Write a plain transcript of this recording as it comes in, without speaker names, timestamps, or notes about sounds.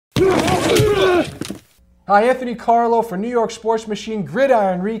Hi, Anthony Carlo for New York Sports Machine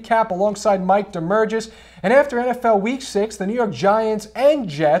Gridiron Recap alongside Mike Demergis. And after NFL Week 6, the New York Giants and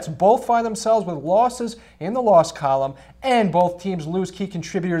Jets both find themselves with losses in the loss column, and both teams lose key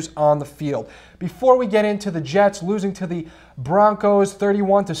contributors on the field. Before we get into the Jets losing to the Broncos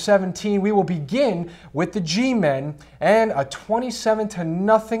 31-17, we will begin with the G-Men and a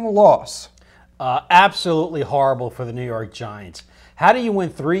 27-0 loss. Absolutely horrible for the New York Giants. How do you win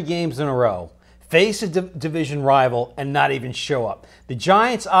 3 games in a row, face a division rival, and not even show up? The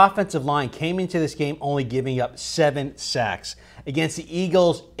Giants' offensive line came into this game only giving up 7 sacks. Against the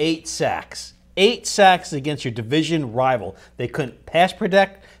Eagles, 8 sacks. 8 sacks against your division rival. They couldn't pass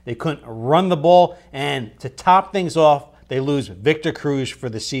protect, they couldn't run the ball, and to top things off, they lose Victor Cruz for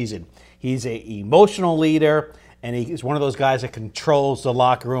the season. He's an emotional leader, and he's one of those guys that controls the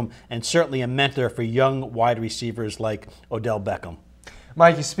locker room, and certainly a mentor for young wide receivers like Odell Beckham.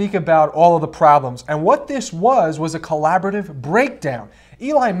 Mike, you speak about all of the problems, and what this was a collaborative breakdown.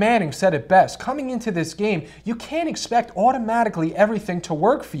 Eli Manning said it best. Coming into this game, you can't expect automatically everything to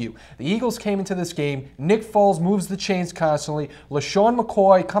work for you. The Eagles came into this game. Nick Foles moves the chains constantly. LaShawn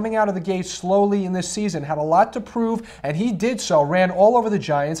McCoy, coming out of the gate slowly in this season, had a lot to prove, and he did so, ran all over the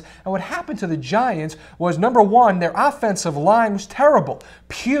Giants. And what happened to the Giants was, number one, their offensive line was terrible.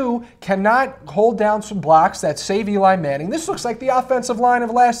 Pugh cannot hold down some blocks that save Eli Manning. This looks like the offensive line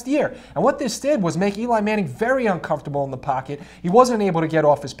of last year. And what this did was make Eli Manning very uncomfortable in the pocket. He wasn't able to get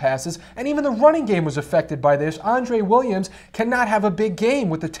off his passes, and even the running game was affected by this. Andre Williams cannot have a big game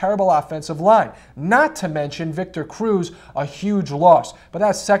with the terrible offensive line. Not to mention Victor Cruz, a huge loss. But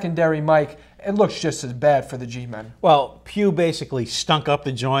that secondary, Mike, it looks just as bad for the G-Men. Well, Pugh basically stunk up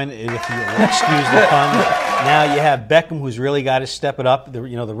the joint, if you excuse the pun. Now you have Beckham, who's really got to step it up. The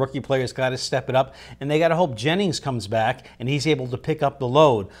rookie players got to step it up, and they got to hope Jennings comes back and he's able to pick up the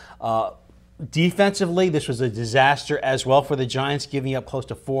load. Defensively, this was a disaster as well for the Giants, giving up close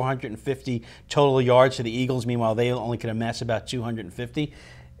to 450 total yards to the Eagles. Meanwhile, they only could amass about 250.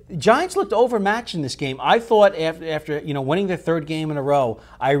 Giants looked overmatched in this game. I thought after winning their 3rd game in a row,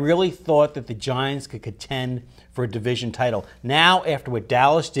 I really thought that the Giants could contend for a division title. Now, after what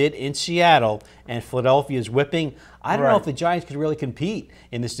Dallas did in Seattle and Philadelphia's whipping, I don't know if the Giants could really compete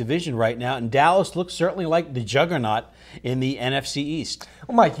in this division right now. And Dallas looks certainly like the juggernaut in the NFC East.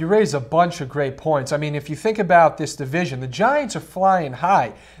 Well, Mike, you raise a bunch of great points. I mean, if you think about this division, the Giants are flying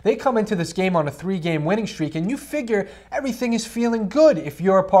high. They come into this game on a 3-game winning streak, and you figure everything is feeling good if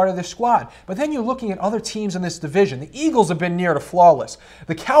you're a part of this squad. But then you're looking at other teams in this division. The Eagles have been near to flawless.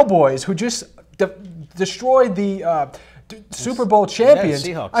 The Cowboys, who just destroyed the Super Bowl champions.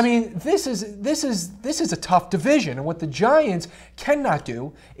 Yeah, Seahawks. I mean, this is a tough division, and what the Giants cannot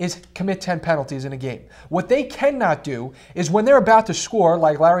do is commit 10 penalties in a game. What they cannot do is when they're about to score,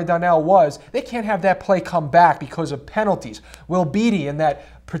 like Larry Donnell was, they can't have that play come back because of penalties. Will Beatty in that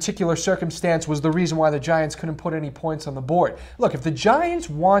particular circumstance was the reason why the Giants couldn't put any points on the board. Look, if the Giants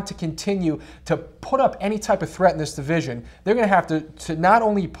want to continue to put up any type of threat in this division, they're going to have to not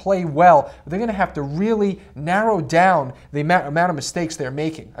only play well, but they're going to have to really narrow down the amount of mistakes they're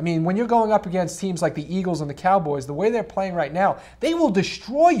making. I mean, when you're going up against teams like the Eagles and the Cowboys, the way they're playing right now, they will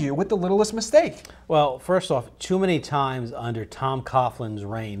destroy you with the littlest mistake. Well, first off, too many times under Tom Coughlin's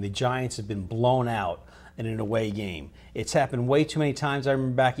reign, the Giants have been blown out in an away game. It's happened way too many times. I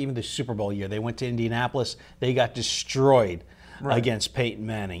remember back even the Super Bowl year. They went to Indianapolis. They got destroyed against Peyton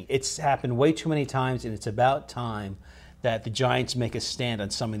Manning. It's happened way too many times, and it's about time that the Giants make a stand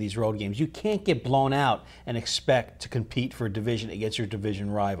on some of these road games. You can't get blown out and expect to compete for a division against your division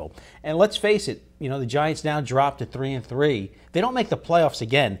rival. And let's face it, the Giants now dropped to 3-3. They don't make the playoffs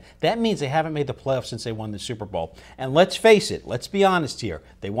again. That means they haven't made the playoffs since they won the Super Bowl. And let's face it, let's be honest here.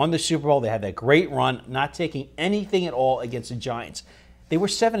 They won the Super Bowl. They had that great run, not taking anything at all against the Giants. They were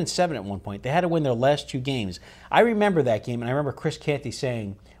 7-7 at one point. They had to win their last 2 games. I remember that game, and I remember Chris Canty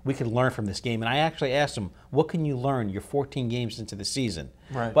saying, we could learn from this game. And I actually asked him, what can you learn? You're 14 games into the season.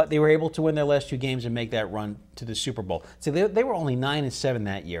 Right. But they were able to win their last 2 games and make that run to the Super Bowl. So they were only 9-7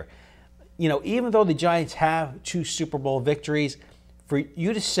 that year. Even though the Giants have 2 Super Bowl victories, for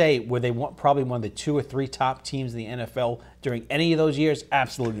you to say were they probably one of the 2 or 3 top teams in the NFL during any of those years,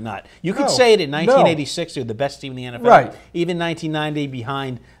 absolutely not. You could say it in 1986, they were the best team in the NFL. Right. Even 1990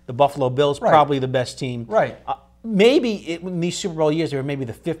 behind the Buffalo Bills, probably the best team. Right. Maybe in these Super Bowl years, they were maybe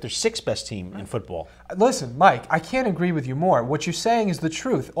the 5th or 6th best team in football. Listen, Mike, I can't agree with you more. What you're saying is the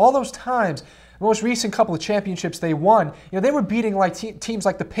truth. All those times, The most recent couple of championships they won, they were beating like teams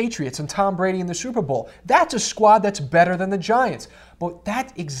like the Patriots and Tom Brady in the Super Bowl. That's a squad that's better than the Giants. But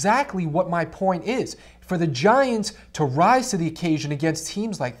that's exactly what my point is. For the Giants to rise to the occasion against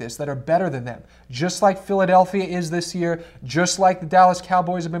teams like this that are better than them, just like Philadelphia is this year, just like the Dallas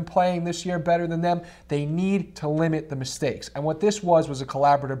Cowboys have been playing this year better than them, they need to limit the mistakes. And what this was a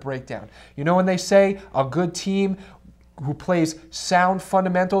collaborative breakdown. When they say a good team who plays sound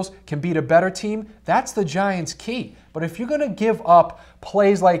fundamentals can beat a better team, that's the Giants' key. But if you're going to give up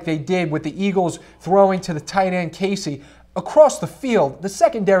plays like they did with the Eagles throwing to the tight end Casey, across the field, the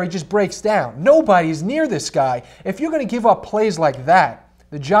secondary just breaks down. Nobody's near this guy. If you're going to give up plays like that,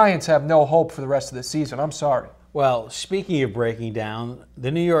 the Giants have no hope for the rest of the season. I'm sorry. Well, speaking of breaking down,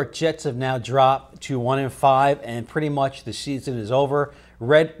 the New York Jets have now dropped to 1-5, and pretty much the season is over.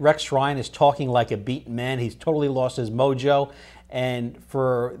 Rex Ryan is talking like a beaten man. He's totally lost his mojo. And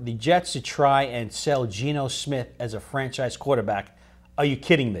for the Jets to try and sell Geno Smith as a franchise quarterback, are you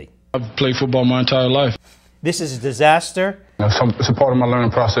kidding me? I've played football my entire life. This is a disaster. It's a part of my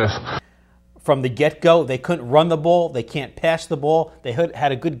learning process. From the get-go, they couldn't run the ball. They can't pass the ball. They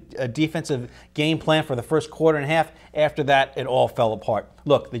had a good defensive game plan for the first quarter and a half. After that, it all fell apart.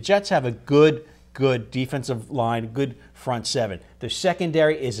 Look, the Jets have a good defensive line, good front seven. Their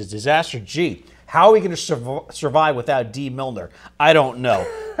secondary is a disaster. Gee, how are we going to survive without D. Milner? I don't know.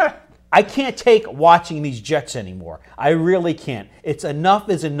 I can't take watching these Jets anymore. I really can't. It's enough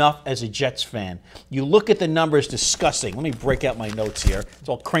is enough as a Jets fan. You look at the numbers, disgusting. Let me break out my notes here. It's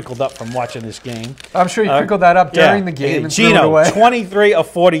all crinkled up from watching this game. I'm sure you crinkled that up during the game and threw it away. 23 of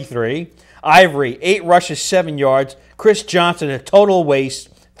 43. Ivory, 8 rushes, 7 yards. Chris Johnson, a total waste,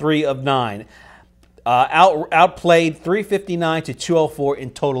 3 of 9. Outplayed 359 to 204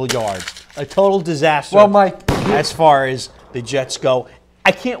 in total yards. A total disaster. Well, Mike, as far as the Jets go.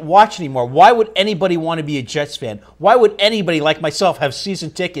 I can't watch anymore. Why would anybody want to be a Jets fan? Why would anybody like myself have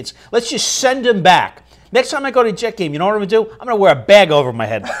season tickets? Let's just send them back. Next time I go to a Jet game, you know what I'm going to do? I'm going to wear a bag over my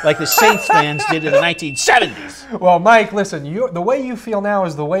head like the Saints fans did in the 1970s. Well, Mike, listen, the way you feel now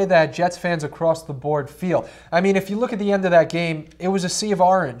is the way that Jets fans across the board feel. I mean, if you look at the end of that game, it was a sea of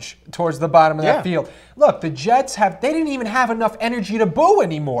orange towards the bottom of that field. Look, the Jets they didn't even have enough energy to boo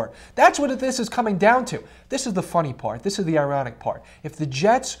anymore. That's what this is coming down to. This is the funny part. This is the ironic part. If the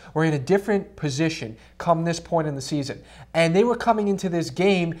Jets were in a different position come this point in the season, and they were coming into this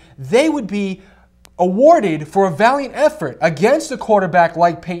game, they would be awarded for a valiant effort against a quarterback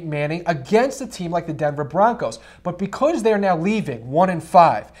like Peyton Manning, against a team like the Denver Broncos. But because they're now leaving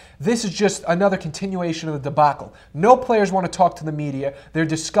 1-5, this is just another continuation of the debacle. No players want to talk to the media. They're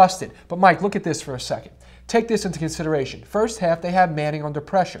disgusted. But Mike, look at this for a second. Take this into consideration. First half, they have Manning under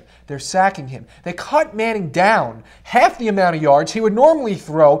pressure. They're sacking him. They cut Manning down half the amount of yards he would normally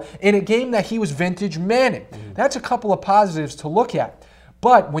throw in a game that he was vintage Manning. That's a couple of positives to look at.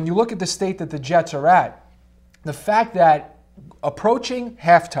 But when you look at the state that the Jets are at, the fact that approaching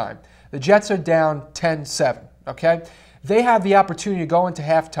halftime, the Jets are down 10-7, okay? They have the opportunity to go into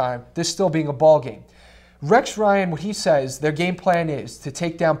halftime, this still being a ball game. Rex Ryan, what he says, their game plan is to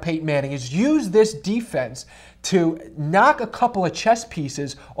take down Peyton Manning, is use this defense to knock a couple of chess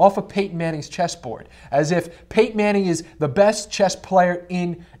pieces off of Peyton Manning's chessboard, as if Peyton Manning is the best chess player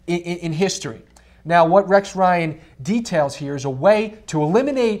in history. Now, what Rex Ryan details here is a way to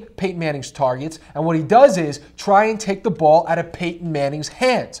eliminate Peyton Manning's targets, and what he does is try and take the ball out of Peyton Manning's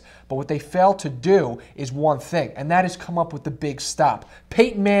hands. But what they fail to do is one thing, and that is come up with the big stop.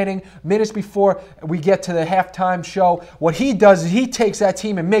 Peyton Manning, minutes before we get to the halftime show, what he does is he takes that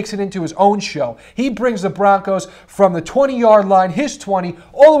team and makes it into his own show. He brings the Broncos from the 20-yard line, his 20,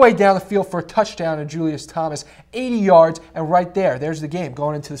 all the way down the field for a touchdown to Julius Thomas, 80 yards, and right there's the game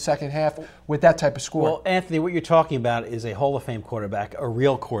going into the second half with that type of score. Well, Anthony, what you're talking about is a Hall of Fame quarterback, a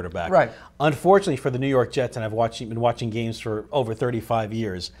real quarterback. Right. Unfortunately for the New York Jets, and I've been watching games for over 35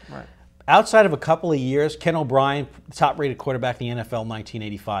 years, right. Outside of a couple of years, Ken O'Brien, top-rated quarterback in the NFL,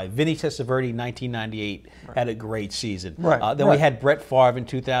 1985. Vinny Testaverde, 1998, had a great season. Then we had Brett Favre in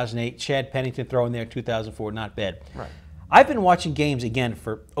 2008. Chad Pennington throwing there in 2004, not bad. Right. I've been watching games, again,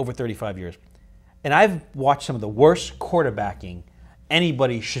 for over 35 years, and I've watched some of the worst quarterbacking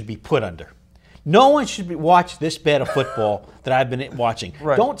anybody should be put under. No one should watch this bad of football that I've been watching.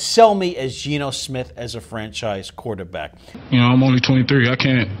 Right. Don't sell me as Geno Smith as a franchise quarterback. I'm only 23. I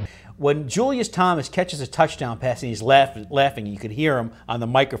can't. When Julius Thomas catches a touchdown pass and he's laughing, you could hear him on the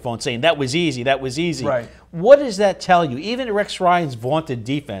microphone saying, "That was easy, that was easy." Right. What does that tell you? Even Rex Ryan's vaunted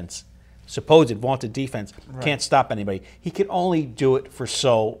defense, supposed vaunted defense, can't stop anybody. He can only do it for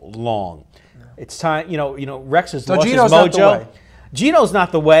so long. Yeah. It's time, Rex has lost his mojo. Gino's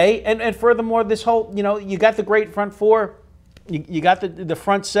not the way. And furthermore, this whole, you got the great front four. You got the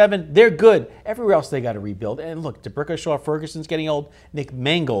front seven. They're good. Everywhere else they got to rebuild. And look, DeBricka Ferguson's getting old. Nick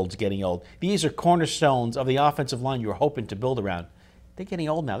Mangold's getting old. These are cornerstones of the offensive line you were hoping to build around. They're getting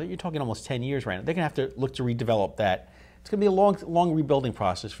old now. You're talking almost 10 years right now. They're going to have to look to redevelop that. It's going to be a long rebuilding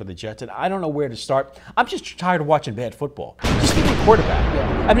process for the Jets, and I don't know where to start. I'm just tired of watching bad football. Just give me a quarterback.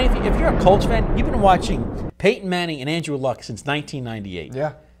 Yeah. I mean, if you're a Colts fan, you've been watching Peyton Manning and Andrew Luck since 1998.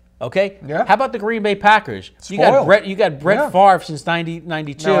 Yeah. Okay? Yeah. How about the Green Bay Packers? Spoiled. You got Brett Favre since 92.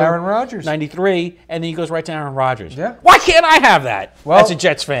 Now Aaron Rodgers. 93, and then he goes right to Aaron Rodgers. Yeah. Why can't I have that as a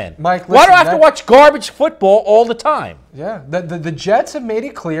Jets fan? Mike, why do I have to watch garbage football all the time? Yeah. The Jets have made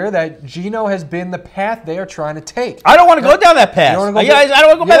it clear that Gino has been the path they are trying to take. I don't want to go down that path. I don't want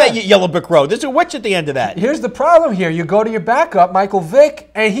to go by that yellow brick road. There's a witch at the end of that. Here's the problem here. You go to your backup, Michael Vick,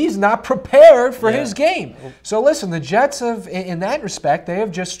 and he's not prepared for his game. So listen, the Jets have, in that respect, they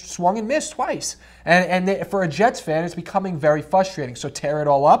have just swung and missed twice. And for a Jets fan, it's becoming very frustrating. So tear it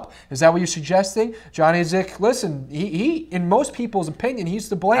all up. Is that what you're suggesting? Johnny Zick, listen, he in most people's opinion, he's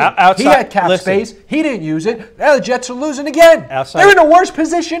to blame. He had cap space. He didn't use it. Now the Jets are losing again. They're in a worse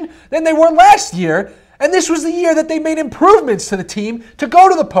position than they were last year. And this was the year that they made improvements to the team to go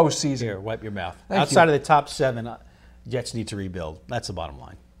to the postseason. Here, wipe your mouth. Thank Outside you. of the top 7, Jets need to rebuild. That's the bottom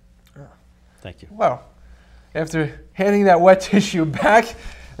line. Thank you. Well, after handing that wet tissue back,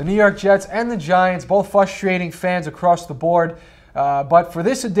 the New York Jets and the Giants, both frustrating fans across the board. But for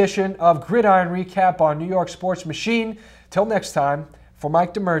this edition of Gridiron Recap on New York Sports Machine, till next time, for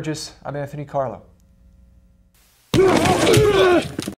Mike DeMurgis, I'm Anthony Carlo.